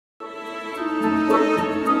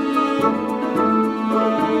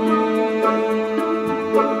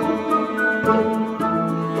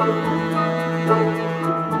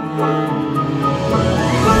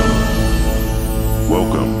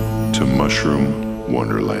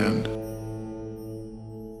Wonderland.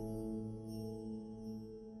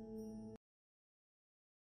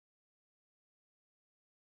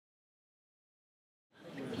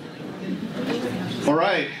 All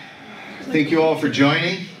right, thank you all for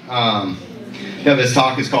joining. This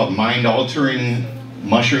talk is called Mind-Altering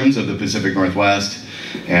Mushrooms of the Pacific Northwest.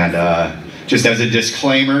 And just as a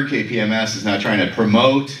disclaimer, KPMS is not trying to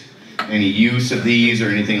promote any use of these or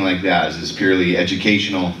anything like that. This is purely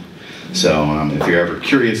educational. So if you're ever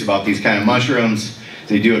curious about these kind of mushrooms,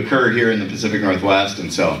 they do occur here in the Pacific Northwest.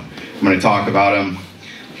 And so I'm going to talk about them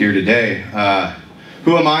here today.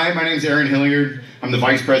 Who am I? My name is Aaron Hilliard. I'm the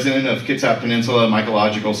Vice President of Kitsap Peninsula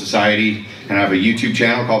Mycological Society, and I have a YouTube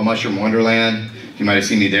channel called Mushroom Wonderland. You might have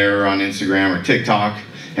seen me there on Instagram or TikTok,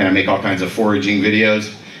 and I make all kinds of foraging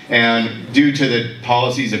videos. And due to the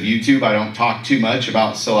policies of YouTube, I don't talk too much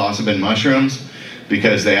about psilocybin mushrooms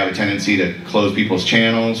because they have a tendency to close people's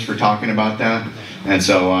channels for talking about that. And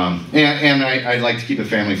so, I like to keep it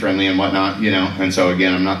family friendly and whatnot, you know. And so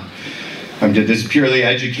again, this is purely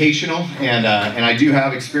educational, and I do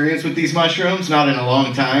have experience with these mushrooms, not in a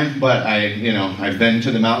long time, but I've been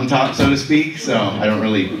to the mountaintop, so to speak, so I don't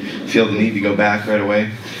really feel the need to go back right away.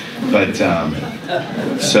 But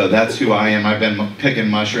so that's who I am. I've been picking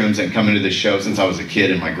mushrooms and coming to this show since I was a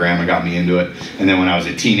kid, and my grandma got me into it. And then when I was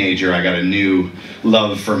a teenager, I got a new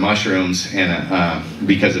love for mushrooms, and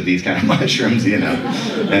because of these kind of mushrooms, you know.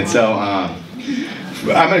 And so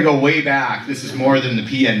I'm going to go way back. This is more than the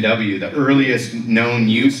PNW, the earliest known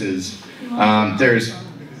uses.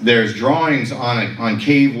 There's drawings on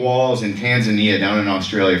cave walls in Tanzania, down in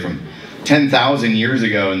Australia, from 10,000 years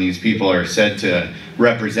ago, and these people are said to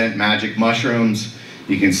represent magic mushrooms.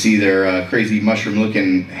 You can see their crazy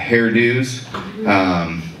mushroom-looking hairdos.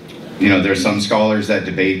 There's some scholars that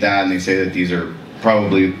debate that, and they say that these are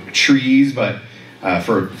probably trees, but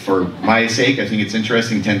for my sake, I think it's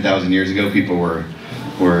interesting. 10,000 years ago, people were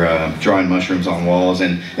drawing mushrooms on walls.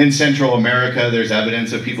 And in Central America, there's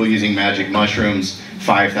evidence of people using magic mushrooms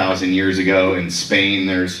 5,000 years ago. In Spain,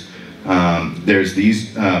 there's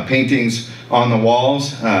these paintings on the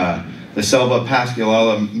walls. The Selva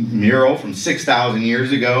Pascuala mural from 6,000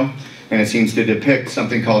 years ago, and it seems to depict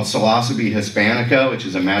something called Psilocybe hispanica, which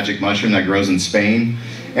is a magic mushroom that grows in Spain.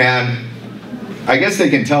 And I guess they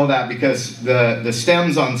can tell that because the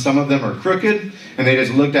stems on some of them are crooked, and they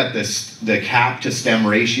just looked at the cap to stem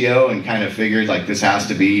ratio and kind of figured like this has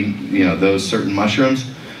to be, you know, those certain mushrooms.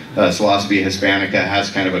 Psilocybe hispanica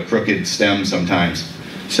has kind of a crooked stem sometimes,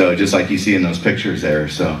 so just like you see in those pictures there.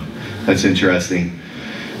 So that's interesting.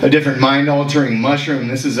 A different mind-altering mushroom.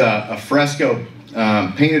 This is a fresco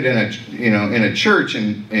painted in a church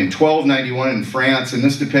in 1291 in France, and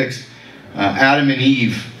this depicts Adam and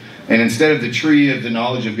Eve. And instead of the tree of the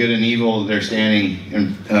knowledge of good and evil, they're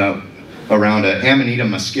standing around an Amanita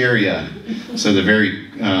muscaria. So the very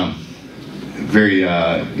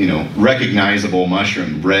recognizable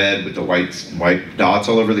mushroom, red with the white dots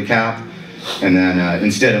all over the cap. And then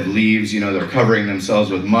instead of leaves, they're covering themselves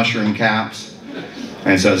with mushroom caps.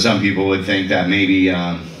 And so some people would think that maybe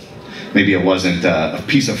it wasn't a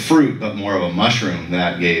piece of fruit, but more of a mushroom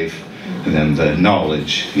that gave them the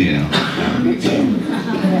knowledge,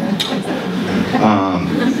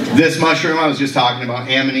 This mushroom I was just talking about,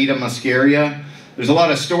 Amanita muscaria, there's a lot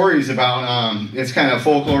of stories about, it's kind of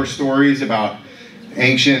folklore stories about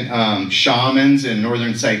ancient shamans in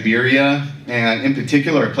northern Siberia, and in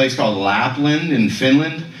particular a place called Lapland in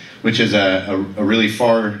Finland, which is a really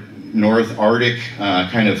far north Arctic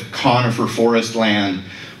kind of conifer forest land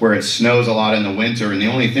where it snows a lot in the winter, and the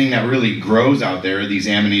only thing that really grows out there are these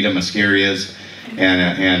Amanita muscarias.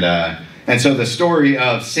 And so the story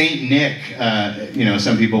of Saint Nick,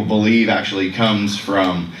 some people believe actually comes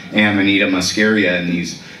from Amanita muscaria, and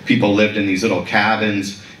these people lived in these little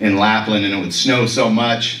cabins in Lapland, and it would snow so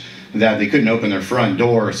much that they couldn't open their front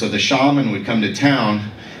door, so the shaman would come to town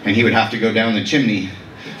and he would have to go down the chimney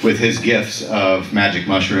with his gifts of magic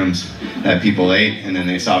mushrooms that people ate, and then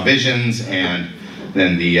they saw visions, and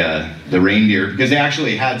then the reindeer, because they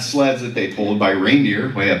actually had sleds that they pulled by reindeer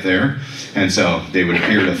way up there, and so they would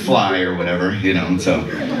appear to fly or whatever, and so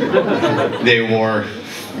they wore,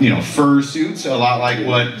 fur suits, a lot like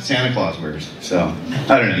what Santa Claus wears. So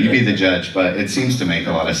I don't know, you be the judge, but it seems to make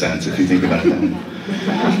a lot of sense if you think about it that way.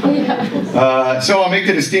 So I'll make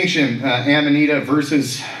the distinction, Amanita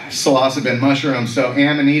versus psilocybin mushrooms. So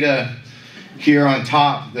Amanita here on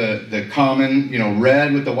top, the common,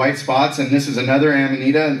 red with the white spots, and this is another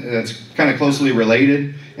Amanita that's kind of closely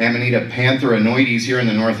related. Amanita pantheranoides here in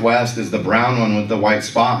the Northwest is the brown one with the white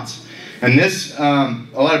spots. And this, a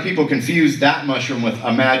lot of people confuse that mushroom with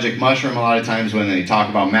a magic mushroom. A lot of times when they talk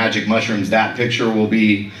about magic mushrooms, that picture will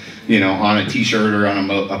be, you know, on a t-shirt or on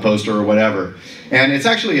a poster or whatever. And it's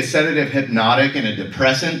actually a sedative, hypnotic, and a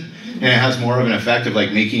depressant. And it has more of an effect of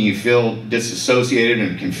like making you feel disassociated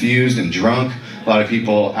and confused and drunk. A lot of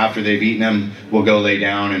people, after they've eaten them, will go lay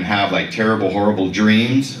down and have like terrible, horrible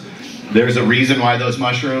dreams. There's a reason why those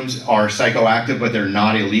mushrooms are psychoactive, but they're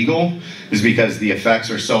not illegal, is because the effects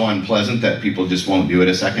are so unpleasant that people just won't do it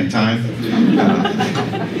a second time.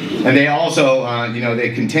 And they also, you know, they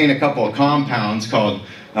contain a couple of compounds called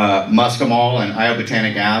muscimol and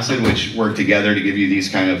iobotanic acid, which work together to give you these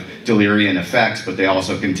kind of delirium effects, but they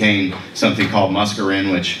also contain something called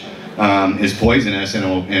muscarine, which is poisonous, and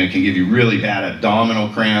it can give you really bad abdominal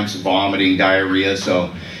cramps, vomiting, diarrhea.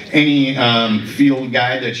 So any field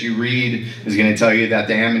guide that you read is going to tell you that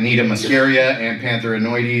the Amanita muscaria and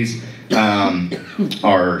Pantherinoides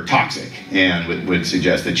are toxic, and would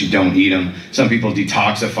suggest that you don't eat them. Some people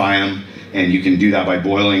detoxify them, and you can do that by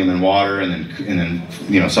boiling them in water and then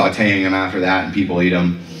you know, sautéing them after that, and people eat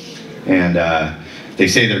them. And they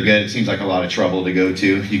say they're good. It seems like a lot of trouble to go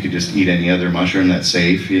to. You could just eat any other mushroom that's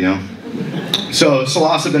safe, you know. So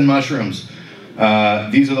psilocybin mushrooms.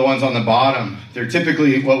 These are the ones on the bottom. They're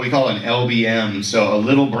typically what we call an LBM, so a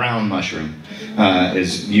little brown mushroom.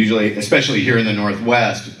 Is usually, especially here in the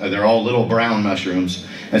Northwest, they're all little brown mushrooms.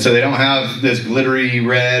 And so they don't have this glittery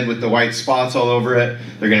red with the white spots all over it.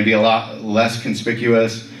 They're going to be a lot less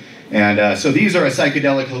conspicuous. And so these are a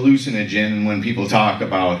psychedelic hallucinogen. And when people talk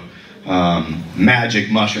about magic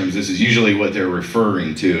mushrooms, this is usually what they're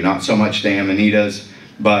referring to. Not so much the amanitas,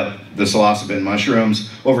 but the psilocybin mushrooms.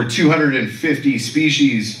 Over 250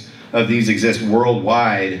 species of these exist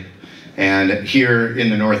worldwide. And here in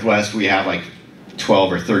the Northwest, we have like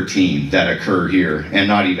 12 or 13 that occur here, and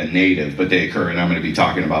not even native, but they occur, and I'm going to be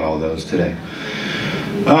talking about all those today.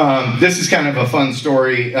 This is kind of a fun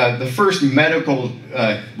story. The first medical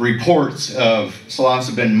reports of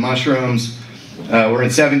psilocybin mushrooms were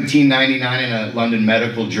in 1799 in a London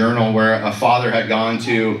medical journal, where a father had gone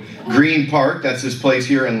to Green Park, that's this place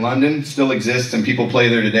here in London, still exists and people play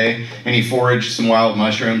there today, and he foraged some wild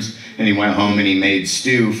mushrooms, and he went home and he made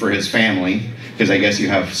stew for his family, because I guess you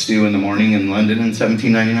have stew in the morning in London in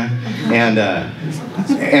 1799.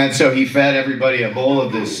 And so he fed everybody a bowl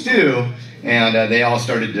of this stew, and they all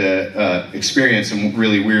started to experience some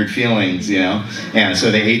really weird feelings, you know. And so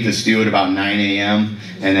they ate the stew at about 9 a.m.,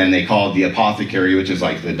 and then they called the apothecary, which is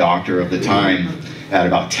like the doctor of the time, at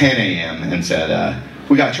about 10 a.m. and said,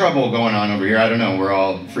 we got trouble going on over here, I don't know, we're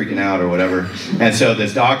all freaking out or whatever. And so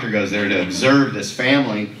this doctor goes there to observe this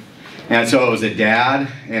family. And so it was a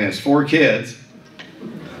dad and his 4 kids.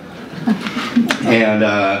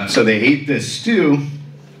 And so they ate this stew,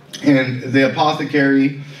 and the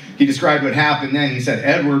apothecary, he described what happened then. He said,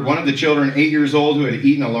 Edward, one of the children, 8 years old, who had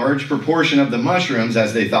eaten a large proportion of the mushrooms,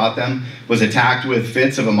 as they thought them, was attacked with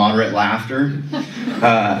fits of immoderate laughter.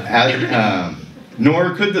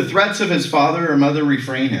 Nor could the threats of his father or mother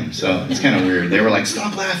refrain him. So it's kind of weird. They were like,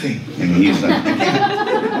 stop laughing. And he's like, I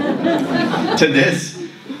can't. To this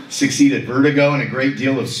succeeded vertigo and a great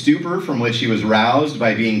deal of stupor, from which he was roused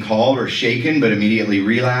by being called or shaken, but immediately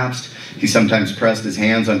relapsed. He sometimes pressed his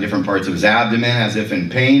hands on different parts of his abdomen as if in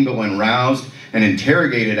pain, but when roused and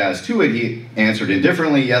interrogated as to it, he answered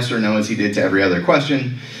indifferently, yes or no, as he did to every other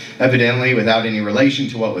question, evidently without any relation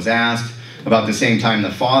to what was asked. About the same time,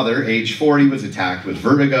 the father, age 40, was attacked with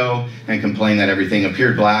vertigo and complained that everything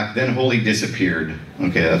appeared black, then wholly disappeared.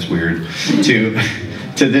 Okay, that's weird.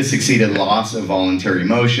 To this succeeded loss of voluntary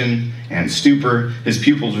motion and stupor. His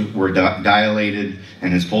pupils were dilated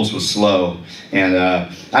and his pulse was slow. And I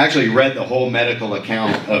actually read the whole medical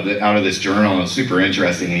account out of this journal. It was super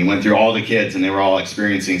interesting. And he went through all the kids, and they were all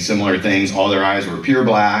experiencing similar things. All their eyes were pure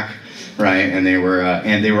black, right? And they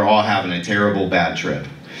were all having a terrible bad trip.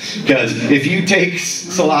 Because if you take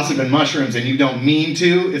psilocybin mushrooms and you don't mean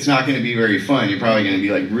to, it's not going to be very fun. You're probably going to be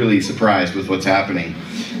like really surprised with what's happening.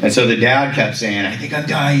 And so the dad kept saying, I think I'm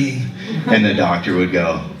dying. And the doctor would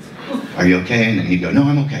go, are you okay? And then he'd go, no,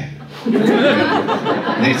 I'm okay.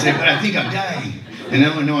 And they'd say, but I think I'm dying. And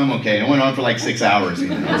then, no, I'm okay. It went on for like 6 hours. You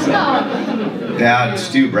know, so. Dad,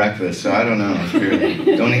 stew breakfast, so I don't know.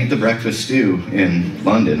 Don't eat the breakfast stew in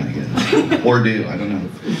London, I guess. Or do, I don't know.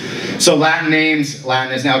 So Latin names,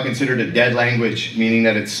 Latin is now considered a dead language, meaning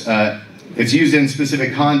that it's used in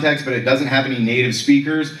specific contexts, but it doesn't have any native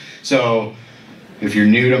speakers. So if you're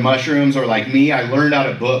new to mushrooms, or like me, I learned out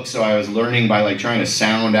of books, so I was learning by like trying to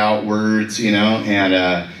sound out words, you know, and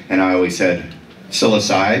I always said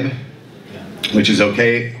Psilocybe, which is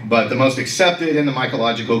okay, but the most accepted in the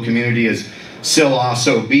mycological community is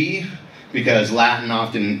Psilocybe, because Latin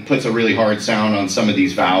often puts a really hard sound on some of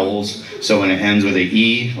these vowels. So when it ends with a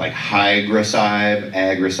E, like hygrocybe,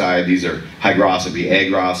 agrocybe, these are hygrocybe,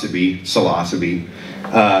 agrocybe, psilocybe.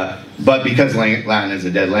 But because Latin is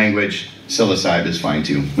a dead language, psilocybe is fine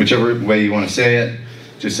too. Whichever way you want to say it,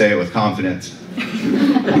 just say it with confidence.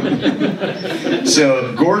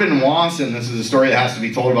 So Gordon Wasson, this is a story that has to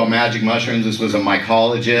be told about magic mushrooms. This was a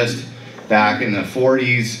mycologist back in the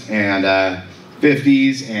 40s and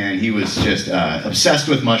 50s, and he was just obsessed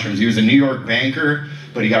with mushrooms. He was a New York banker,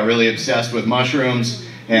 but he got really obsessed with mushrooms,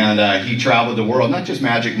 and he traveled the world, not just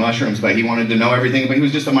magic mushrooms, but he wanted to know everything, but he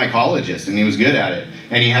was just a mycologist, and he was good at it,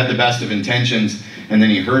 and he had the best of intentions. And then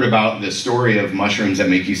he heard about the story of mushrooms that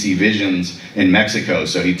make you see visions in Mexico,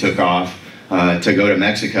 so he took off to go to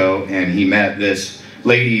Mexico, and he met this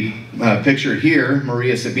lady pictured here,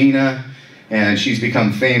 Maria Sabina, and she's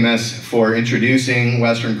become famous for introducing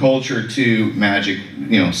Western culture to magic,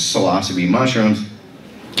 psilocybe mushrooms.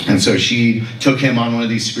 And so she took him on one of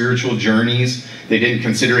these spiritual journeys. They didn't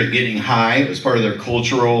consider it getting high. It was part of their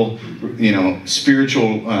cultural,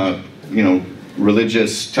 spiritual,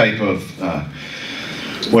 religious type of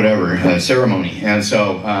ceremony. And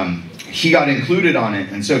so he got included on it,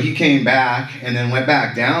 and so he came back and then went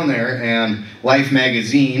back down there, and Life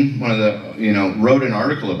magazine, one of the, wrote an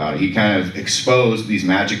article about it. He kind of exposed these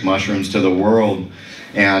magic mushrooms to the world,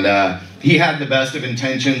 and he had the best of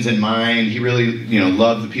intentions in mind. He really,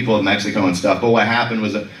 loved the people of Mexico and stuff, but what happened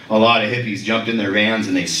was a lot of hippies jumped in their vans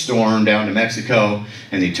and they stormed down to Mexico,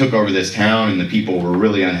 and they took over this town, and the people were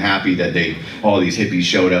really unhappy that all these hippies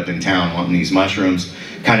showed up in town wanting these mushrooms.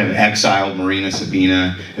 Kind of exiled Marina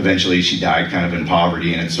Sabina. Eventually she died kind of in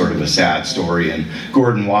poverty, and it's sort of a sad story. And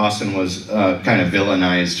Gordon Wasson was kind of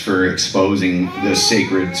villainized for exposing this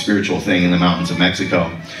sacred spiritual thing in the mountains of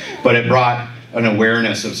Mexico. But it brought an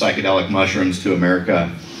awareness of psychedelic mushrooms to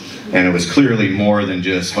America, and it was clearly more than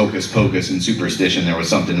just hocus pocus and superstition. There was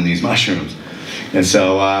something in these mushrooms. And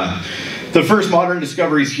so the first modern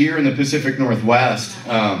discoveries here in the Pacific Northwest,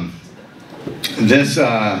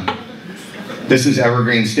 this is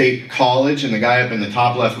Evergreen State College, and the guy up in the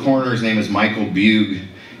top left corner, his name is Michael Bugh,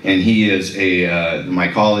 and he is a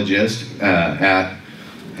mycologist at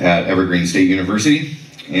Evergreen State University.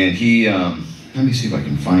 And he, let me see if I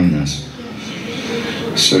can find this.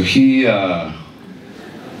 So he's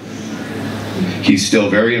still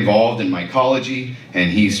very involved in mycology, and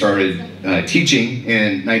he started teaching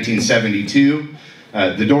in 1972.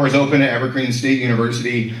 The doors open at Evergreen State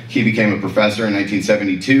University. He became a professor in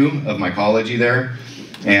 1972 of mycology there.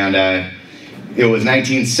 And it was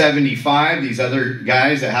 1975, these other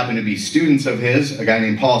guys that happened to be students of his, a guy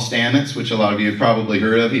named Paul Stamets, which a lot of you have probably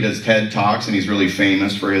heard of. He does TED Talks, and he's really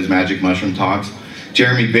famous for his magic mushroom talks.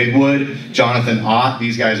 Jeremy Bigwood, Jonathan Ott,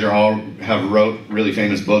 these guys have wrote really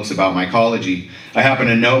famous books about mycology. I happen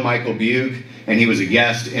to know Michael Bugh, and he was a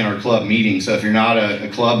guest in our club meeting. So if you're not a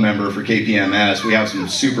club member for KPMS, we have some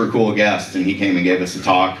super cool guests, and he came and gave us a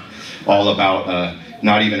talk all about,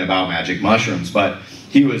 not even about magic mushrooms, but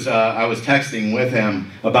he was, I was texting with him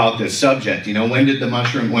about this subject. When did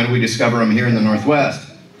we discover them here in the Northwest?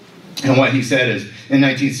 And what he said is, in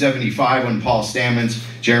 1975, when Paul Stamets,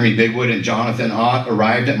 Jeremy Bigwood, and Jonathan Ott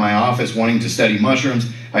arrived at my office wanting to study mushrooms,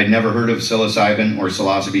 I'd never heard of psilocybin or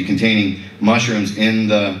psilocybe containing mushrooms in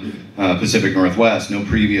the Pacific Northwest. No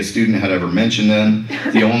previous student had ever mentioned them.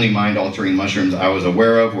 The only mind-altering mushrooms I was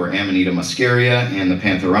aware of were Amanita muscaria and the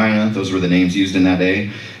pantherina. Those were the names used in that day.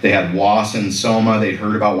 They had Wasson's soma. They'd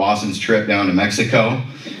heard about Wasson's trip down to Mexico,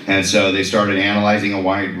 and so they started analyzing a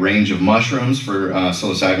wide range of mushrooms for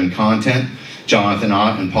psilocybin content. Jonathan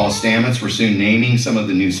Ott and Paul Stamets were soon naming some of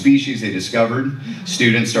the new species they discovered.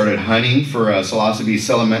 Students started hunting for Psilocybe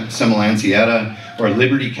semilanceata, or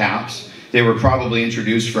liberty caps. They were probably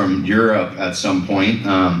introduced from Europe at some point,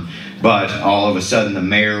 but all of a sudden the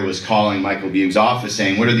mayor was calling Michael Bugh's office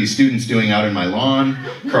saying, "What are these students doing out in my lawn,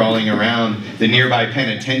 crawling around?" The nearby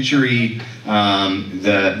penitentiary,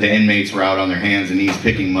 the inmates were out on their hands and knees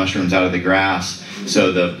picking mushrooms out of the grass.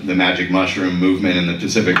 So the magic mushroom movement in the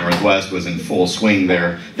Pacific Northwest was in full swing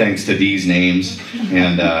there, thanks to these names.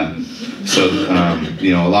 And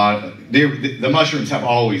the mushrooms have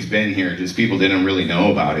always been here, just people didn't really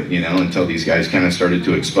know about it, until these guys kind of started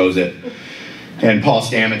to expose it. And Paul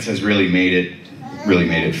Stamets has really made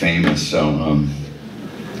it famous. So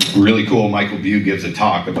really cool. Michael Bugh gives a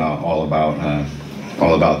talk about all about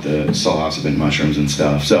the psilocybin mushrooms and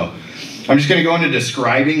stuff. So I'm just going to go into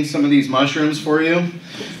describing some of these mushrooms for you.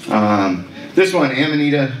 This one,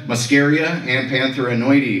 Amanita muscaria and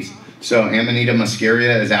pantherinoides. So Amanita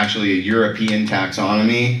muscaria is actually a European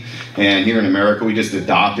taxonomy, and here in America we just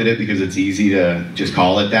adopted it because it's easy to just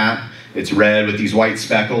call it that. It's red with these white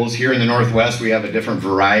speckles. Here in the Northwest, we have a different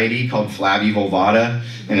variety called flavivulvata,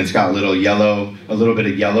 and it's got a little bit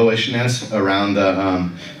of yellowishness around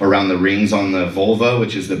the rings on the vulva,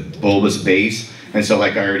 which is the bulbous base. And so,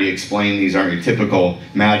 like I already explained, these aren't your typical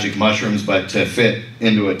magic mushrooms, but to fit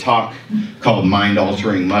into a talk called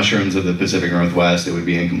Mind-Altering Mushrooms of the Pacific Northwest, it would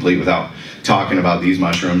be incomplete without talking about these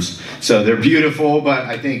mushrooms. So they're beautiful, but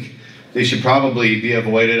I think they should probably be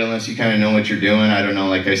avoided unless you kind of know what you're doing. I don't know,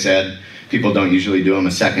 like I said, people don't usually do them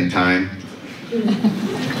a second time.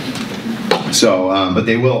 So, but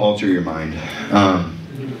they will alter your mind.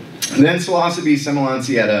 Then Psilocybe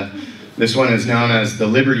semilanciata. This one is known as the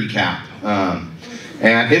Liberty Cap.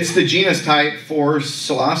 And it's the genus type for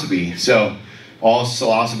Psilocybe. So all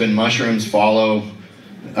psilocybin mushrooms follow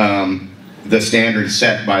the standard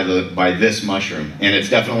set by this mushroom. And it's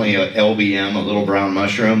definitely a LBM, a little brown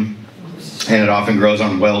mushroom. And it often grows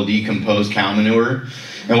on well-decomposed cow manure.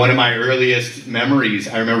 And one of my earliest memories,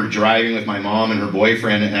 I remember driving with my mom and her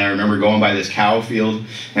boyfriend, and I remember going by this cow field,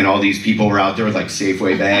 and all these people were out there with like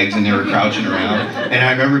Safeway bags, and they were crouching around. And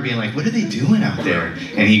I remember being like, what are they doing out there?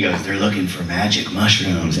 And he goes, they're looking for magic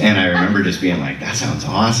mushrooms. And I remember just being like, that sounds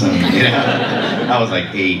awesome. You know? I was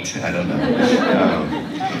like 8, I don't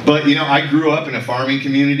know. But you know, I grew up in a farming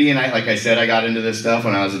community, and like I said, I got into this stuff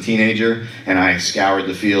when I was a teenager, and I scoured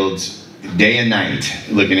the fields day and night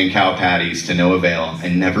looking in cow patties to no avail. I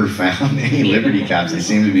never found any Liberty Caps. They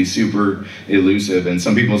seem to be super elusive, and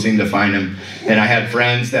some people seem to find them. And I had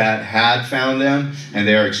friends that had found them, and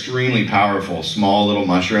they are extremely powerful, small little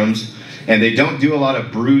mushrooms. And they don't do a lot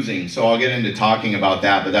of bruising, so I'll get into talking about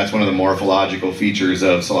that, but that's one of the morphological features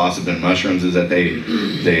of psilocybin mushrooms, is that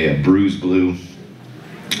they bruise blue.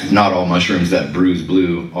 Not all mushrooms that bruise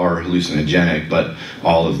blue are hallucinogenic, but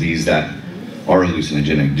all of these that are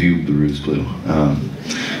hallucinogenic do bruise blue.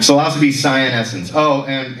 Psilocybe cyanescens. Oh,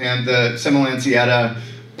 and the semilanciata,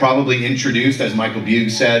 probably introduced, as Michael Bugh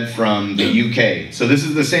said, from the UK. So this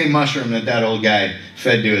is the same mushroom that old guy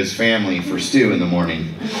fed to his family for stew in the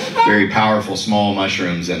morning. Very powerful, small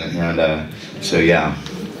mushrooms, and so yeah.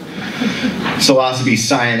 Psilocybe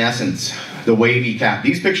cyanescens, the wavy cap.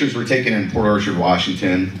 These pictures were taken in Port Orchard,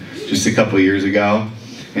 Washington, just a couple years ago.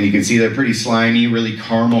 And you can see they're pretty slimy, really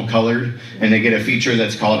caramel colored, and they get a feature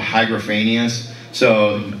that's called hygrophanias.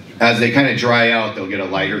 So as they kind of dry out, they'll get a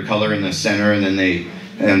lighter color in the center, and then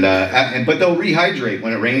but they'll rehydrate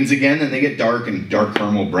when it rains again, and they get dark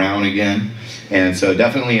caramel brown again. And so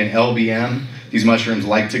definitely an LBM. These mushrooms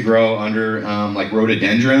like to grow under like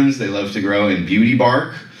rhododendrons. They love to grow in beauty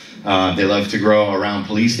bark. They love to grow around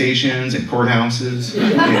police stations and courthouses. You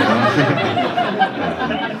know?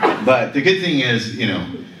 But the good thing is, you know,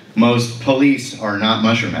 most police are not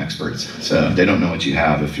mushroom experts, so they don't know what you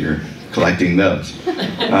have if you're collecting those.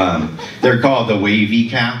 They're called the wavy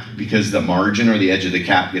cap because the margin or the edge of the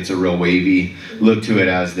cap gets a real wavy look to it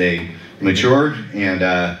as they mature,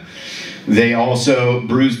 and they also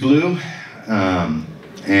bruise blue,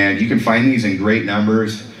 and you can find these in great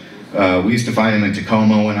numbers. We used to find them in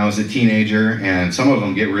Tacoma when I was a teenager, and some of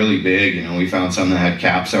them get really big. You know, we found some that had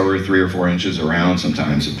caps that were 3 or 4 inches around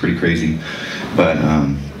sometimes. It's pretty crazy. But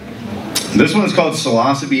this one is called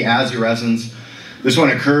Psilocybe azurescens. This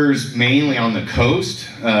one occurs mainly on the coast,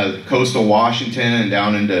 coastal Washington and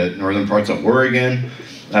down into northern parts of Oregon,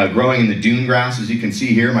 growing in the dune grass, as you can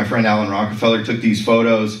see here. My friend Alan Rockefeller took these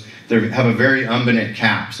photos. They have a very umbonate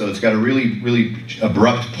cap, so it's got a really, really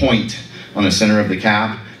abrupt point on the center of the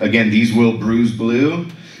cap. Again, these will bruise blue,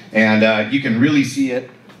 and you can really see it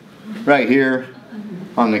right here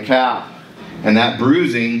on the cap. And that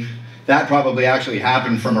bruising, that probably actually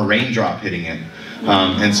happened from a raindrop hitting it.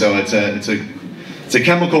 And so it's a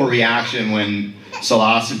chemical reaction when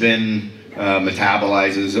psilocybin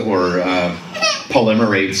metabolizes or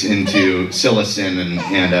polymerates into psilocin,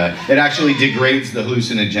 and it actually degrades the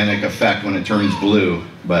hallucinogenic effect when it turns blue,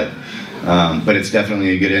 but it's definitely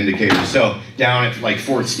a good indicator. So down at like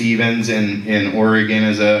Fort Stevens in Oregon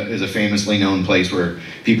is a famously known place where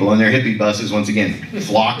people in their hippie buses once again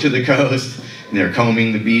flock to the coast, and they're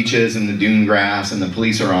combing the beaches and the dune grass, and the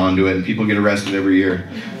police are onto it, and people get arrested every year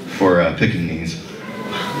for picking these.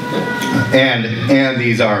 And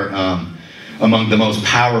these are among the most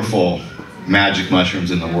powerful magic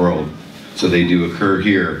mushrooms in the world, so they do occur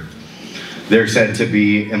here. They're said to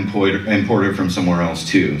be imported from somewhere else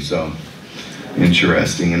too, so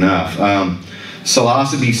interesting enough.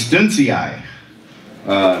 Psilocybe stuntzii.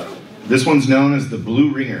 This one's known as the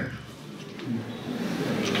blue ringer.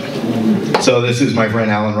 So this is my friend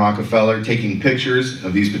Alan Rockefeller taking pictures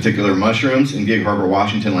of these particular mushrooms in Gig Harbor,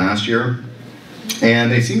 Washington last year.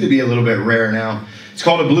 And they seem to be a little bit rare now. It's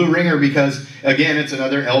called a blue ringer because, again, it's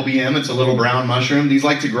another LBM. It's a little brown mushroom. These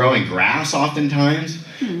like to grow in grass oftentimes,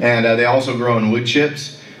 and they also grow in wood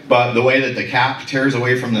chips. But the way that the cap tears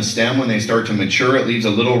away from the stem when they start to mature, it leaves a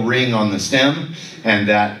little ring on the stem, and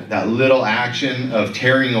that little action of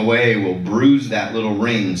tearing away will bruise that little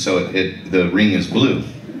ring, so the ring is blue.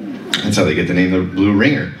 That's how they get the name of the blue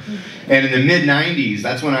ringer. And in the mid-90s,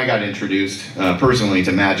 that's when I got introduced personally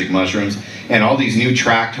to magic mushrooms, and all these new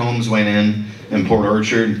tract homes went in Port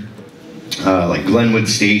Orchard, like Glenwood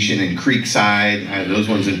Station and Creekside. Those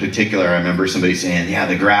ones in particular, I remember somebody saying, yeah,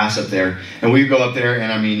 the grass up there. And we'd go up there,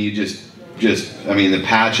 and I mean, the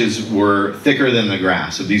patches were thicker than the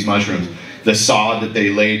grass of these mushrooms. The sod that they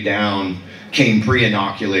laid down came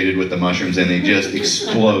pre-inoculated with the mushrooms, and they just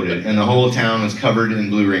exploded. And the whole town was covered in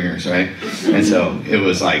blue ringers, right? And so it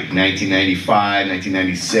was like 1995,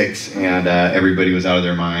 1996, and everybody was out of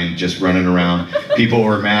their mind, just running around. People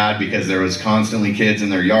were mad because there was constantly kids in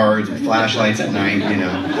their yards with flashlights at night, you know,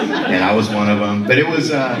 and I was one of them. But it was,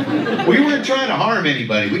 we weren't trying to harm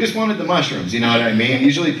anybody. We just wanted the mushrooms, you know what I mean?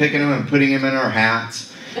 Usually picking them and putting them in our hats.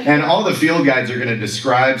 And all the field guides are going to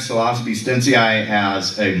describe Psilocybe stintsii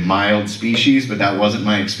as a mild species, but that wasn't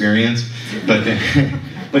my experience. But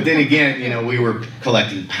then again, you know, we were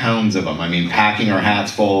collecting pounds of them. I mean, packing our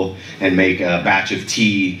hats full and make a batch of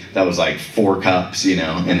tea that was like 4 cups, you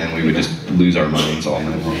know, and then we would just lose our minds all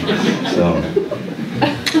night long. So,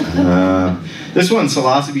 this one's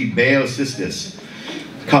Psilocybe baeocystis,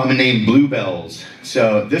 common name bluebells.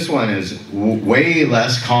 So this one is way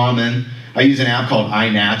less common. I use an app called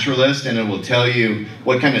iNaturalist, and it will tell you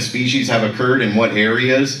what kind of species have occurred in what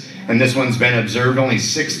areas. And this one's been observed only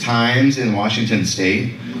 6 times in Washington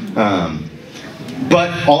State.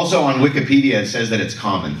 But also on Wikipedia, it says that it's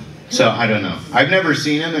common. So I don't know. I've never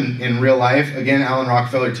seen them in real life. Again, Alan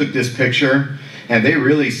Rockefeller took this picture, and they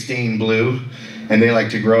really stain blue. And they like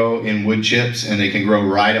to grow in wood chips, and they can grow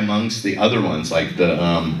right amongst the other ones, like the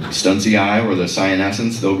stintsii or the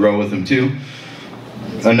cyanescens. They'll grow with them too.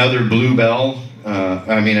 Another bluebell,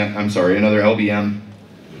 another LBM,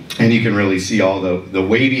 and you can really see all the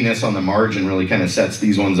waviness on the margin really kind of sets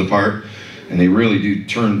these ones apart, and they really do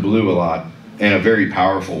turn blue a lot, and a very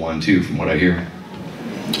powerful one too, from what I hear.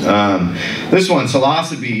 This one,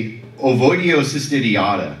 Psilocybe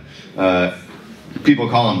ovoidiocystidiata. People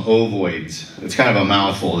call them ovoids. It's kind of a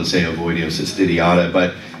mouthful to say ovoidiocystidiata,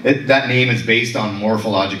 but that name is based on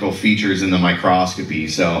morphological features in the microscopy,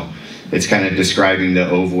 so it's kind of describing the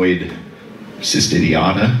ovoid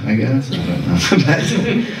cystidiata, I guess. I don't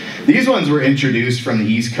know. But these ones were introduced from the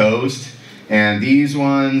East Coast, and these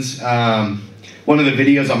ones, one of the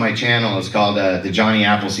videos on my channel is called The Johnny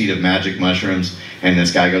Appleseed of Magic Mushrooms, and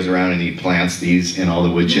this guy goes around and he plants these in all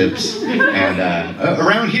the wood chips and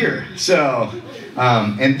around here. So,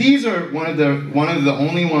 and these are one of the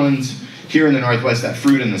only ones here in the Northwest that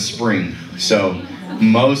fruit in the spring. So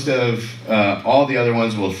most of all the other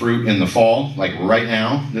ones will fruit in the fall, like right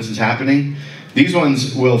now, this is happening. These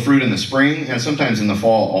ones will fruit in the spring and sometimes in the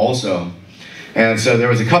fall also. And so there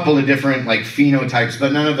was a couple of different like phenotypes,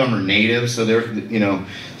 but none of them are native, so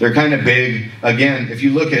they're kind of big. Again, if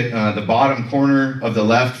you look at the bottom corner of the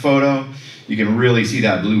left photo, you can really see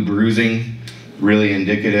that blue bruising, really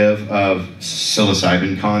indicative of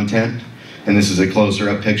psilocybin content. And this is a closer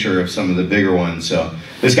up picture of some of the bigger ones. So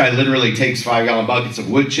this guy literally takes 5-gallon buckets of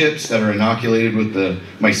wood chips that are inoculated with the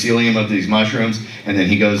mycelium of these mushrooms, and then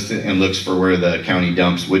he goes and looks for where the county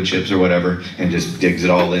dumps wood chips or whatever, and just digs it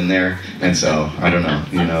all in there. And so I don't know,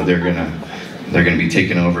 you know, they're gonna be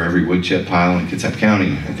taking over every wood chip pile in Kitsap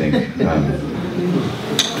County, I think.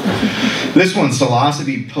 This one's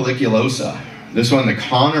Psilocybe pelliculosa. This one, the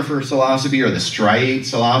conifer psilocybe or the striate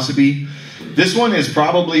psilocybe. This one is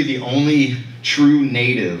probably the only true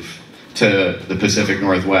native to the Pacific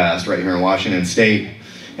Northwest, right here in Washington State.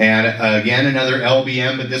 And again, another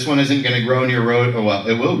LBM, but this one isn't going to grow near well,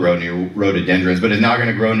 it will grow near rhododendrons, but it's not going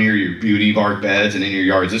to grow near your beauty bark beds and in your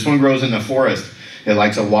yards. This one grows in the forest. It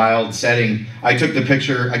likes a wild setting. I took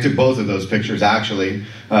both of those pictures actually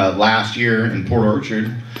last year in Port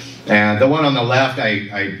Orchard. And the one on the left,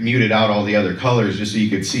 I muted out all the other colors just so you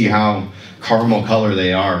could see how caramel color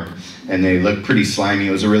they are. And they look pretty slimy.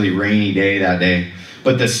 It was a really rainy day that day.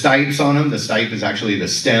 But the stipes on them, the stipe is actually the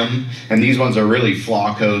stem, and these ones are really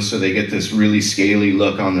flockose, so they get this really scaly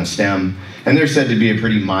look on the stem. And they're said to be a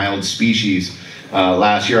pretty mild species.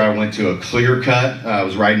 Last year I went to a clear cut. I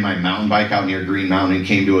was riding my mountain bike out near Green Mountain and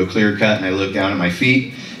came to a clear cut, and I looked down at my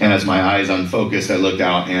feet, and as my eyes unfocused, I looked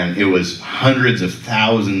out, and it was hundreds of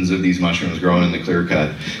thousands of these mushrooms growing in the clear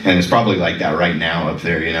cut. And it's probably like that right now up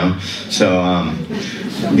there, you know? So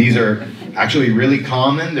these are actually really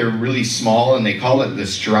common. They're really small, and they call it the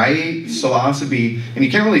striate psilocybe, and you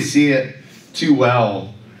can't really see it too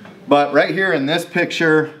well. But right here in this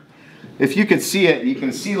picture, if you could see it, you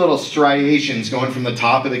can see little striations going from the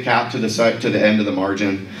top of the cap to the side, to the end of the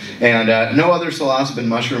margin. And no other psilocybin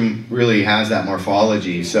mushroom really has that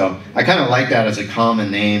morphology. So I kind of like that as a common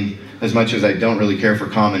name, as much as I don't really care for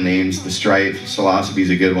common names. The striate psilocybe is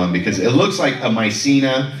a good one because it looks like a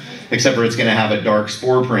mycena, except for it's going to have a dark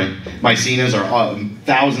spore print. Mycenas are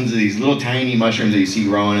thousands of these little tiny mushrooms that you see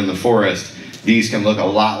growing in the forest. These can look a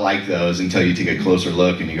lot like those until you take a closer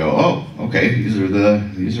look and you go, oh, okay,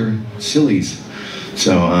 these are sillies.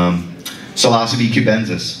 So, Psilocybe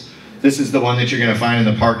cubensis. This is the one that you're going to find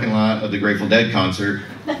in the parking lot of the Grateful Dead concert.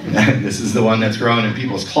 This is the one that's growing in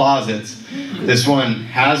people's closets. This one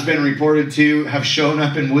has been reported to have shown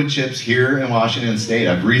up in wood chips here in Washington State.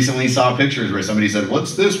 I've recently saw pictures where somebody said,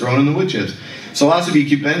 what's this growing in the wood chips? Psilocybe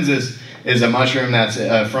cubensis is a mushroom that's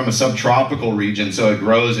from a subtropical region, so it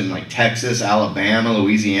grows in like Texas, Alabama,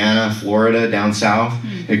 Louisiana, Florida, down south.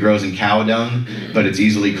 It grows in cow dung, but it's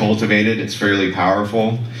easily cultivated. It's fairly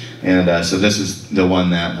powerful, and so this is the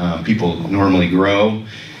one that people normally grow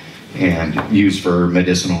and use for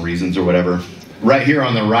medicinal reasons or whatever. Right here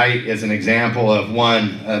on the right is an example of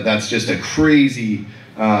one that's just a crazy,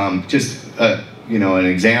 an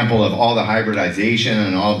example of all the hybridization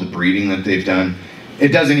and all of the breeding that they've done.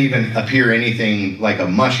 It doesn't even appear anything like a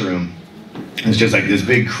mushroom. It's just like this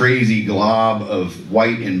big crazy glob of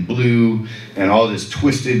white and blue and all this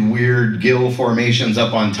twisted weird gill formations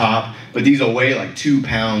up on top. But these will weigh like 2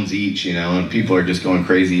 pounds each, and people are just going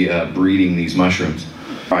crazy breeding these mushrooms.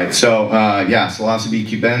 All right, so yeah, Psilocybe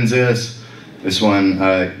cubensis. This one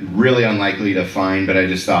really unlikely to find, but I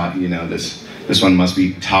just thought, this one must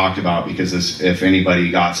be talked about because if anybody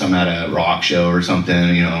got some at a rock show or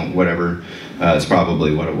something, whatever. That's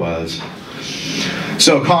probably what it was.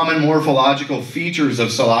 So common morphological features of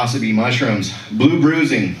psilocybe mushrooms. Blue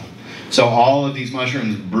bruising. So all of these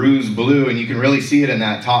mushrooms bruise blue, and you can really see it in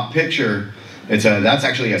that top picture. That's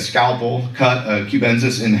actually a scalpel cut a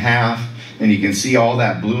cubensis in half, and you can see all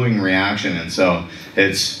that bluing reaction. And so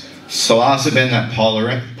it's psilocybin that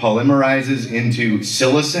polymerizes into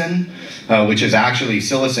psilocin, which is actually,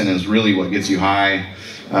 psilocin is really what gets you high.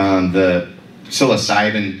 The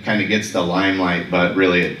psilocybin kind of gets the limelight, but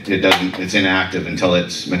really it doesn't. It's inactive until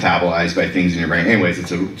it's metabolized by things in your brain. Anyways,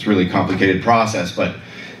 it's a really complicated process, but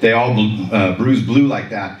they all bruise blue like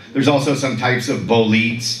that. There's also some types of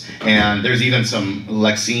boletes, and there's even some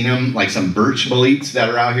lexinum, like some birch boletes that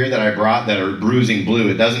are out here that I brought that are bruising blue.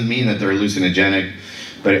 It doesn't mean that they're hallucinogenic,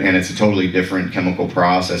 and it's a totally different chemical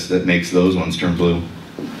process that makes those ones turn blue.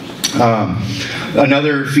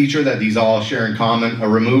 Another feature that these all share in common, a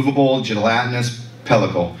removable gelatinous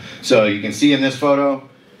pellicle. So you can see in this photo,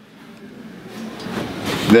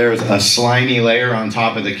 there's a slimy layer on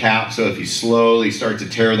top of the cap, so if you slowly start to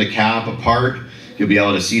tear the cap apart, you'll be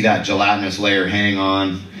able to see that gelatinous layer hang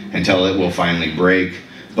on until it will finally break.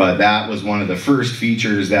 But that was one of the first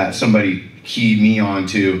features that somebody keyed me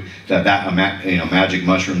onto, that magic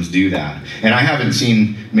mushrooms do that. And I haven't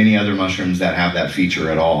seen many other mushrooms that have that feature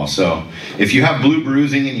at all. So if you have blue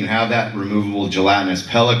bruising and you have that removable gelatinous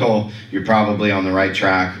pellicle, you're probably on the right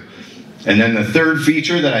track. And then the third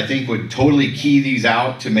feature that I think would totally key these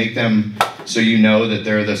out to make them so you know that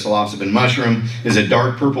they're the psilocybin mushroom is a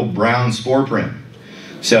dark purple brown spore print.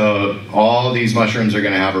 So all these mushrooms are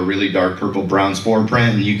going to have a really dark purple brown spore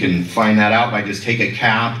print, and you can find that out by just take a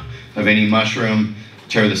cap of any mushroom,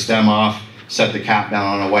 tear the stem off, set the cap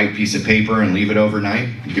down on a white piece of paper and leave it overnight.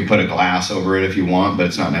 You can put a glass over it if you want, but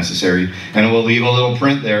it's not necessary. And it will leave a little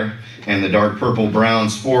print there, and the dark purple brown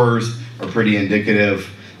spores are pretty indicative.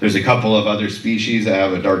 There's a couple of other species that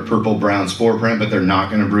have a dark purple brown spore print, but they're not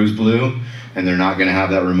going to bruise blue, and they're not going to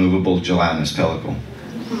have that removable gelatinous pellicle.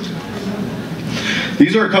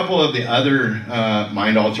 These are a couple of the other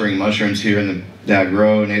mind-altering mushrooms here that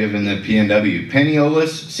grow native in the PNW.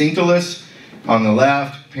 Paneolus cinctulus on the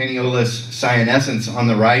left, Paneolus cyanescens on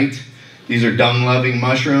the right. These are dung-loving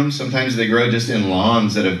mushrooms. Sometimes they grow just in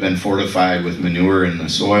lawns that have been fortified with manure in the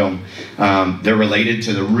soil. They're related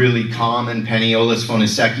to the really common Paneolus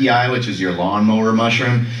phonisecii, which is your lawnmower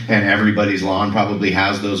mushroom, and everybody's lawn probably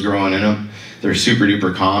has those growing in them. They're super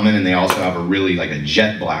duper common, and they also have a really like a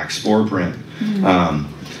jet black spore print.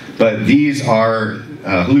 But these are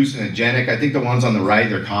hallucinogenic. I think the ones on the right,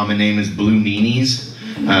 their common name is blue meanies,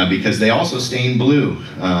 because they also stain blue.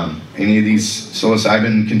 Any of these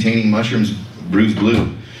psilocybin containing mushrooms bruise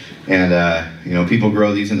blue. And people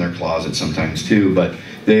grow these in their closets sometimes too, but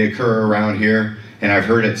they occur around here, and I've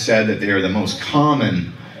heard it said that they are the most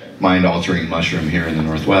common mind-altering mushroom here in the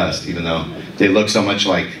Northwest, even though they look so much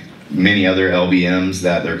like many other LBMs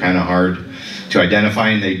that they're kind of hard to identify,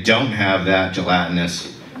 and they don't have that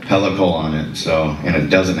gelatinous pellicle on it, so, and it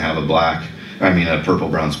doesn't have a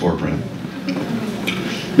purple-brown spore print.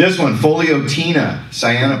 This one, Pholiotina,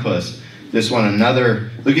 cyanopus. This one, another,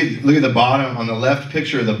 look at the bottom, on the left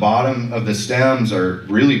picture, the bottom of the stems are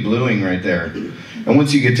really bluing right there. And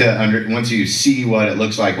once you get to, once you see what it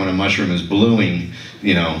looks like when a mushroom is bluing,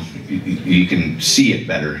 you know, you can see it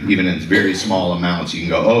better, even in very small amounts. You can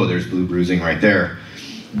go, oh, there's blue bruising right there.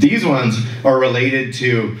 These ones are related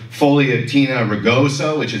to Pholiotina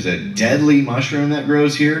rugosa, which is a deadly mushroom that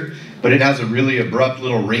grows here, but it has a really abrupt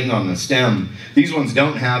little ring on the stem. These ones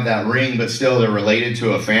don't have that ring, but still they're related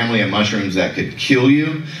to a family of mushrooms that could kill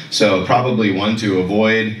you, so probably one to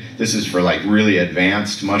avoid. This is for like really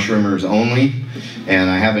advanced mushroomers only, and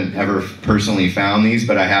I haven't ever personally found these,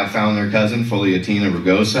 but I have found their cousin, Pholiotina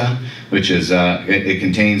rugosa, which is, it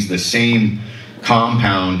contains the same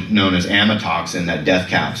compound known as amatoxin that death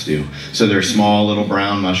caps do. So they're small little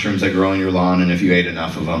brown mushrooms that grow in your lawn, and if you ate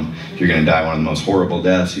enough of them, you're going to die one of the most horrible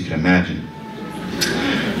deaths you can imagine.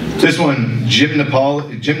 This one,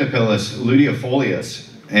 Gymnopilus luteifolius,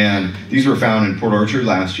 and these were found in Port Orchard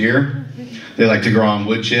last year. They like to grow on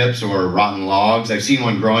wood chips or rotten logs. I've seen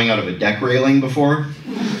one growing out of a deck railing before.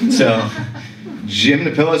 So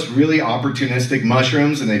Gymnopilus, really opportunistic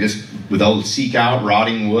mushrooms, and they'll seek out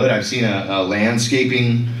rotting wood. I've seen a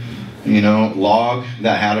landscaping, log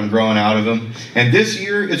that had them growing out of them. And this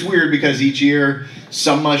year, it's weird because each year,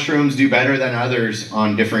 some mushrooms do better than others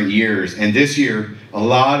on different years. And this year,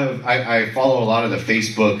 I follow a lot of the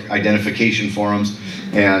Facebook identification forums,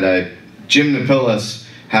 and Gymnopilus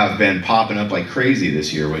have been popping up like crazy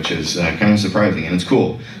this year, which is kind of surprising, and it's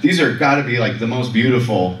cool. These are gotta be like the most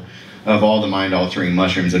beautiful of all the mind-altering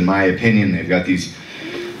mushrooms, in my opinion. They've got these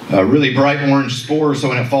really bright orange spores, so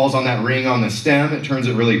when it falls on that ring on the stem, it turns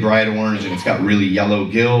it really bright orange, and it's got really yellow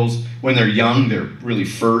gills. When they're young, they're really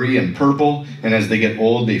furry and purple, and as they get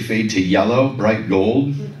old, they fade to yellow, bright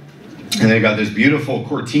gold. And they've got this beautiful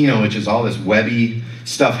cortina, which is all this webby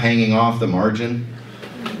stuff hanging off the margin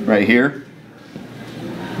right here.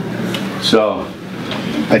 So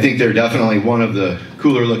I think they're definitely one of the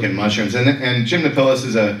cooler looking mushrooms. And Gymnopilus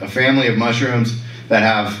is a family of mushrooms that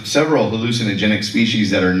have several hallucinogenic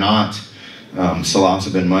species that are not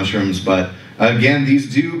psilocybin mushrooms. But again,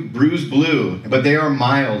 these do bruise blue, but they are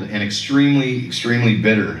mild and extremely, extremely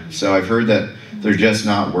bitter. So I've heard that they're just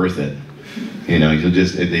not worth it.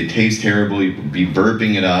 They taste terrible, you'll be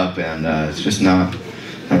burping it up, and it's just not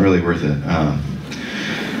really worth it.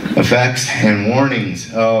 Effects and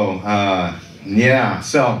warnings. So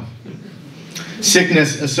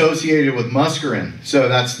sickness associated with muscarine. So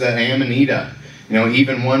that's the Amanita.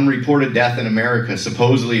 Even one reported death in America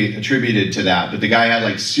supposedly attributed to that, but the guy had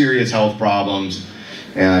like serious health problems,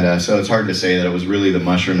 and so it's hard to say that it was really the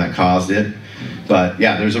mushroom that caused it. But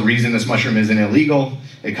yeah, there's a reason this mushroom isn't illegal.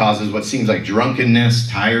 It causes what seems like drunkenness,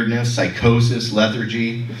 tiredness, psychosis,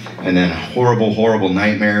 lethargy, and then horrible, horrible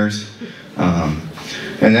nightmares.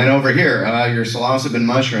 And then over here, your psilocybin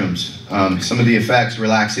mushrooms. Some of the effects: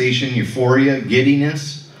 relaxation, euphoria,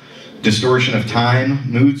 giddiness, distortion of time,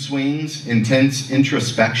 mood swings, intense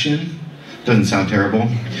introspection. Doesn't sound terrible.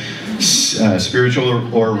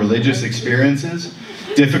 Spiritual or religious experiences.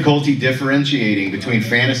 Difficulty differentiating between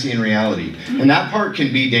fantasy and reality. And that part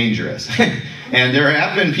can be dangerous. And there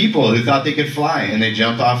have been people who thought they could fly and they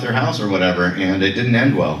jumped off their house or whatever, and it didn't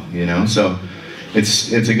end well, So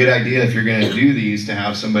it's a good idea, if you're going to do these, to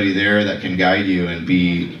have somebody there that can guide you and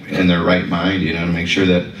be in their right mind, to make sure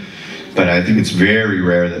that. But I think it's very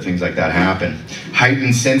rare that things like that happen.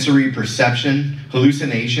 Heightened sensory perception,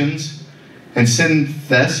 hallucinations, and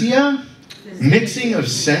synesthesia, mixing of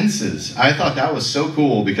senses. I thought that was so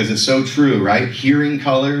cool because it's so true, right? Hearing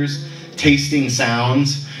colors, tasting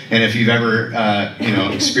sounds. And if you've ever,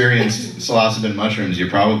 experienced psilocybin mushrooms, you're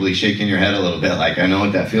probably shaking your head a little bit like, I know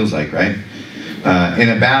what that feels like, right? In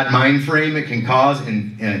a bad mind frame, it can cause,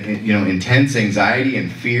 intense anxiety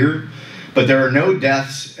and fear. But there are no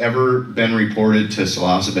deaths ever been reported to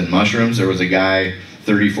psilocybin mushrooms. There was a guy,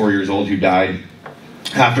 34 years old, who died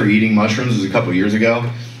after eating mushrooms. It was a couple years ago.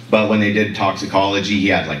 But when they did toxicology, he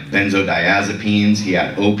had like benzodiazepines, he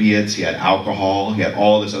had opiates, he had alcohol, he had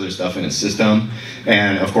all this other stuff in his system.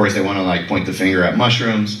 And of course they want to point the finger at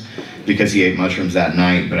mushrooms because he ate mushrooms that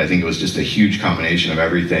night, but I think it was just a huge combination of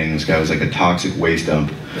everything. This guy was like a toxic waste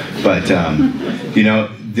dump. But,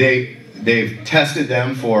 they've tested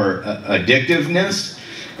them for addictiveness,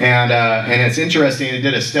 And it's interesting, they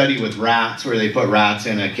did a study with rats where they put rats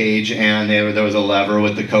in a cage, and there was a lever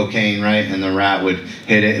with the cocaine, right? And the rat would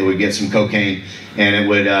hit it, it would get some cocaine, and it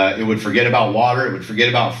would forget about water, it would forget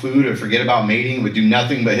about food, it would forget about mating, it would do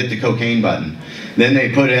nothing but hit the cocaine button. Then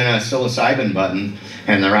they put in a psilocybin button,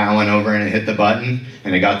 and the rat went over and it hit the button,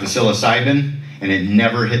 and it got the psilocybin, and it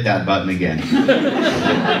never hit that button again.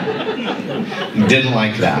 Didn't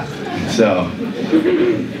like that. So,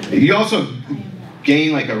 you also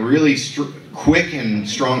gain like a really quick and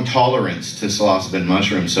strong tolerance to psilocybin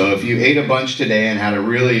mushrooms. So if you ate a bunch today and had a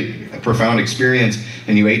really profound experience,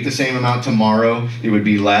 and you ate the same amount tomorrow, it would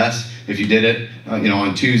be less. If you did it,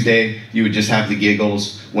 on Tuesday, you would just have the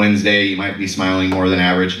giggles. Wednesday, you might be smiling more than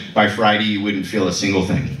average. By Friday, you wouldn't feel a single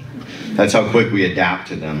thing. That's how quick we adapt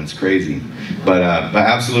to them. It's crazy, but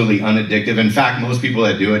absolutely unaddictive. In fact, most people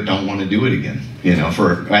that do it don't want to do it again.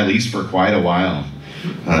 For at least for quite a while.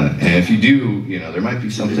 And if you do, there might be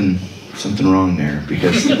something wrong there,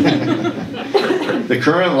 because the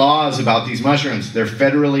current laws about these mushrooms, they're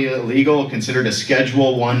federally illegal, considered a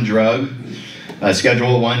Schedule I drug.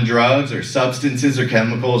 Schedule I drugs are substances or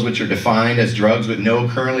chemicals which are defined as drugs with no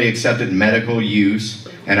currently accepted medical use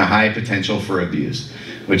and a high potential for abuse,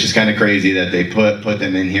 which is kind of crazy that they put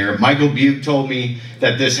them in here. Michael Buke told me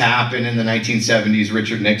that this happened in the 1970s.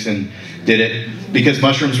 Richard Nixon did it because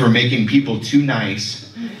mushrooms were making people too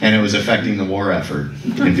nice, and it was affecting the war effort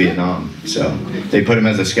in Vietnam. So they put them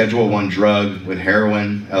as a Schedule I drug with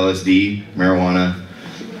heroin, LSD, marijuana,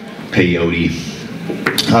 peyote.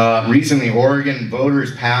 Recently, Oregon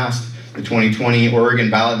voters passed the 2020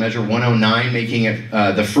 Oregon ballot measure 109, making it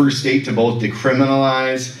the first state to both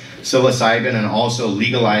decriminalize psilocybin and also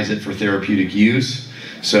legalize it for therapeutic use.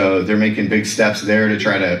 So they're making big steps there to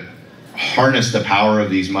try to harness the power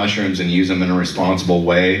of these mushrooms and use them in a responsible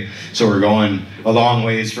way. So we're going a long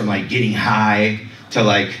ways from like getting high to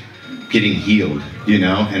like getting healed,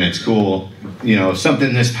 and it's cool.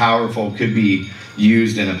 Something this powerful could be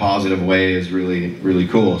used in a positive way is really, really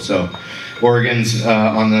cool. So Oregon's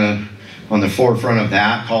on the forefront of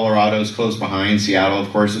that. Colorado's close behind. Seattle, of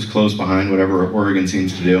course, is close behind, whatever Oregon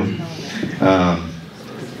seems to do.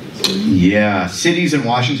 Yeah, cities in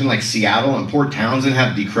Washington like Seattle and Port Townsend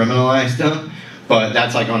have decriminalized them, but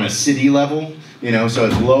that's like on a city level, so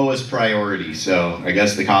it's lowest priority. So I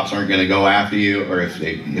guess the cops aren't going to go after you, or if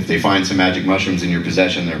they find some magic mushrooms in your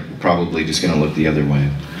possession, they're probably just going to look the other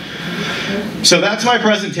way. So that's my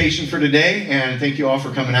presentation for today, and thank you all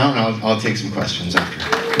for coming out, and I'll take some questions after.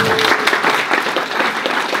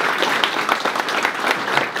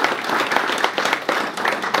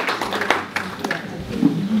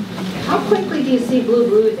 How quickly do you see blue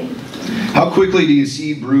bruising? How quickly do you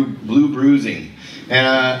see blue bruising? And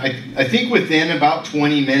I think within about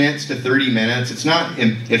 20 minutes to 30 minutes, it's not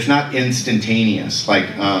instantaneous. Like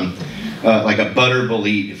a butter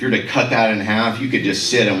bolete, if you're to cut that in half, you could just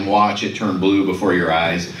sit and watch it turn blue before your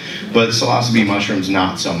eyes. But psilocybe mushrooms,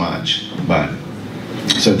 not so much.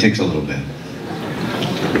 So it takes a little bit.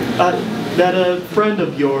 That friend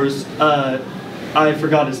of yours, I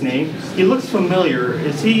forgot his name. He looks familiar.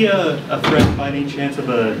 Is he a friend by any chance of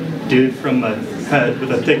a dude from with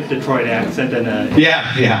a thick Detroit accent and a...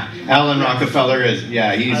 Yeah. Alan Rockefeller is,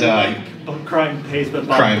 he's crime pays, but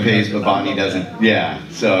botany doesn't. Yeah.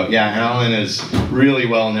 So Alan is really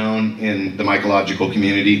well known in the mycological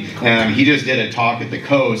community, and he just did a talk at the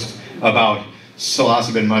Coast about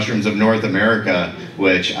psilocybin mushrooms of North America,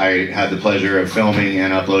 which I had the pleasure of filming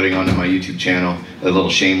and uploading onto my YouTube channel. A little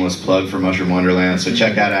shameless plug for Mushroom Wonderland. So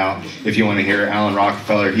check that out if you want to hear Alan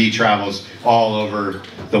Rockefeller. He travels all over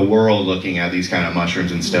the world looking at these kind of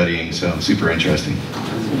mushrooms and studying. So super interesting.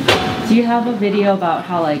 Do you have a video about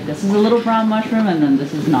how this is a little brown mushroom and then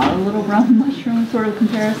this is not a little brown mushroom sort of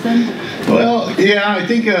comparison? Well, yeah, I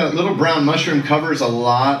think a little brown mushroom covers a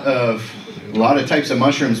lot of types of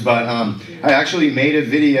mushrooms, but I actually made a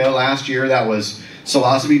video last year that was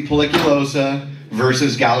Psilocybe polliculosa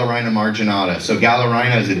versus Galerina marginata. So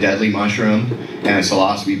Galerina is a deadly mushroom, and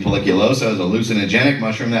Psilocybe polliculosa is a hallucinogenic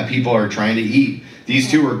mushroom that people are trying to eat.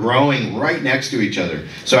 These two are growing right next to each other.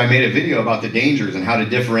 So I made a video about the dangers and how to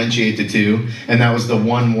differentiate the two, and that was the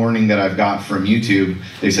one warning that I've got from YouTube.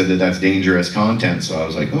 They said that that's dangerous content, so I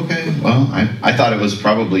was like, okay, well, I thought it was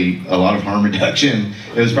probably a lot of harm reduction.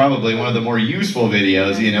 It was probably one of the more useful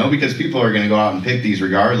videos, because people are going to go out and pick these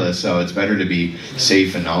regardless, so it's better to be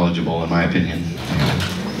safe and knowledgeable, in my opinion.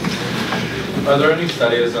 Are there any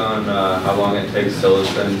studies on how long it takes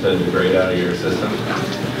psilocin to degrade out of your system?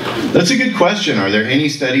 That's a good question. Are there any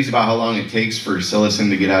studies about how long it takes for psilocin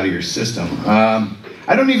to get out of your system? I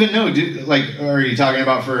I don't even know. Like, are you talking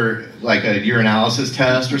about for like a urinalysis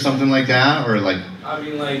test or something like that, or like? I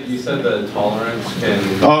mean, like you said, the tolerance can.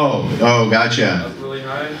 Oh, gotcha. That's really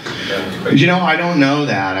high. Yeah, You know, I don't know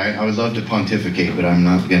that. I would love to pontificate, but I'm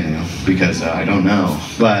not going to because I don't know.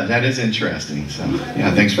 But that is interesting. So,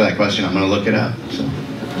 yeah, thanks for that question. I'm going to look it up. So.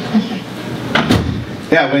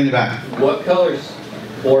 Yeah, way in the back. What colors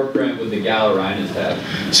spore print would the Gallerhinus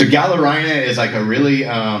have? So Gallerhina is like a really,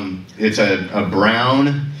 it's a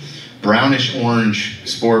brownish orange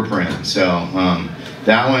spore print. So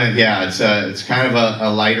that one, yeah, it's kind of a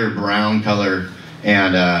lighter brown color,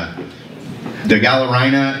 and the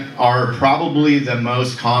Gallerhina are probably the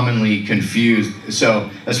most commonly confused.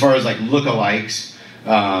 So as far as like lookalikes,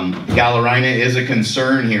 Gallerhina is a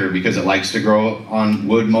concern here because it likes to grow on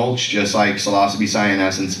wood mulch, just like Psilocybe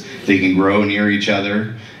cyanescens. They can grow near each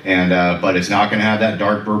other, and but it's not going to have that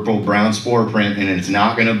dark purple brown spore print, and it's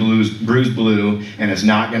not going to bruise blue, and it's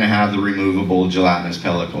not going to have the removable gelatinous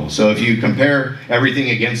pellicle. So if you compare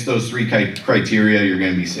everything against those three criteria, you're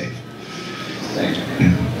going to be safe. Thanks.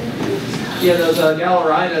 Yeah, those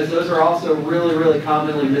Gallerhinas, those are also really, really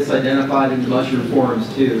commonly misidentified in mushroom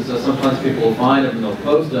forums too. So sometimes people will find them and they'll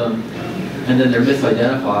post them, and then they're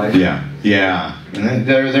misidentified. Yeah. And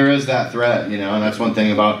there is that threat, you know, and that's one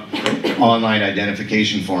thing about online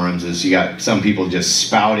identification forums is you got some people just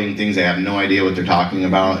spouting things they have no idea what they're talking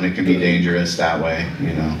about, and it can be dangerous that way,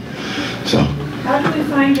 you know. So. How do we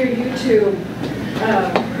find your YouTube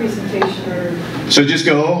presentation? Or So just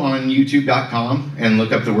go on youtube.com and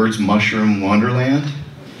look up the words Mushroom Wonderland,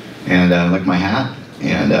 and like my hat.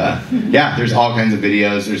 And yeah, there's all kinds of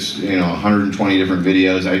videos. There's 120 different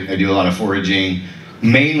videos. I do a lot of foraging,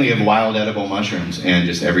 mainly of wild edible mushrooms and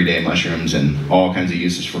just everyday mushrooms and all kinds of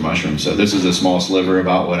uses for mushrooms. So this is a small sliver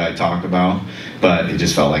about what I talk about, but it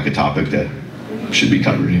just felt like a topic that should be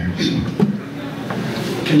covered here. So.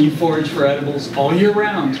 Can you forage for edibles all year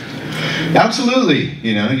round? Absolutely.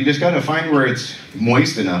 You just got to find where it's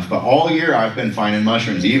moist enough. But all year I've been finding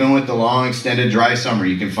mushrooms. Even with the long extended dry summer,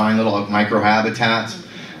 you can find little microhabitats,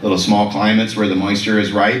 little small climates where the moisture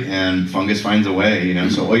is right and fungus finds a way.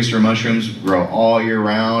 So oyster mushrooms grow all year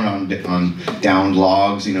round on downed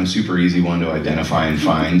logs. Super easy one to identify and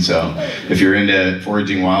find. So if you're into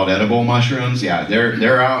foraging wild edible mushrooms, yeah,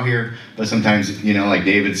 they're out here. But sometimes, like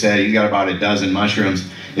David said, he's got about a dozen mushrooms.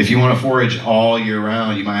 If you want to forage all year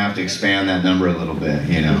round, you might have to expand that number a little bit,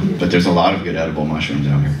 But there's a lot of good edible mushrooms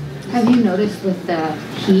out here. have you noticed with the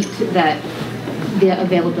heat that the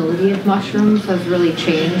availability of mushrooms has really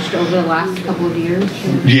changed over the last couple of years?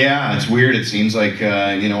 Yeah, it's weird. It seems like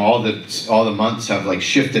all the months have like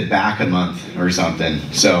shifted back a month or something.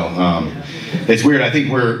 So it's weird. I think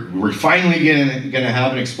we're finally gonna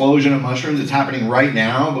have an explosion of mushrooms. It's happening right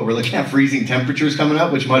now, but we're looking at freezing temperatures coming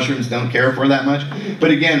up, which mushrooms don't care for that much.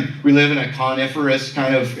 But again, we live in a coniferous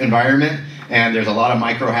kind of environment, and there's a lot of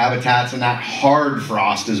microhabitats, and that hard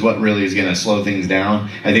frost is what really is going to slow things down.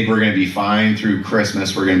 I think we're going to be fine through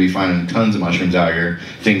Christmas. We're going to be finding tons of mushrooms out here.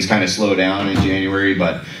 Things kind of slow down in January,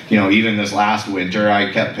 but even this last winter,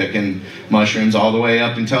 I kept picking mushrooms all the way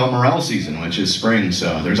up until morel season, which is spring,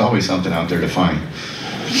 so there's always something out there to find.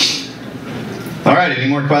 All right, any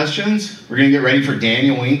more questions? We're going to get ready for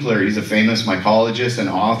Daniel Winkler. He's a famous mycologist and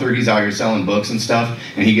author. He's out here selling books and stuff,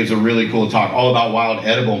 and he gives a really cool talk all about wild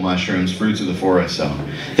edible mushrooms, fruits of the forest. So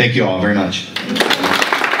thank you all very much.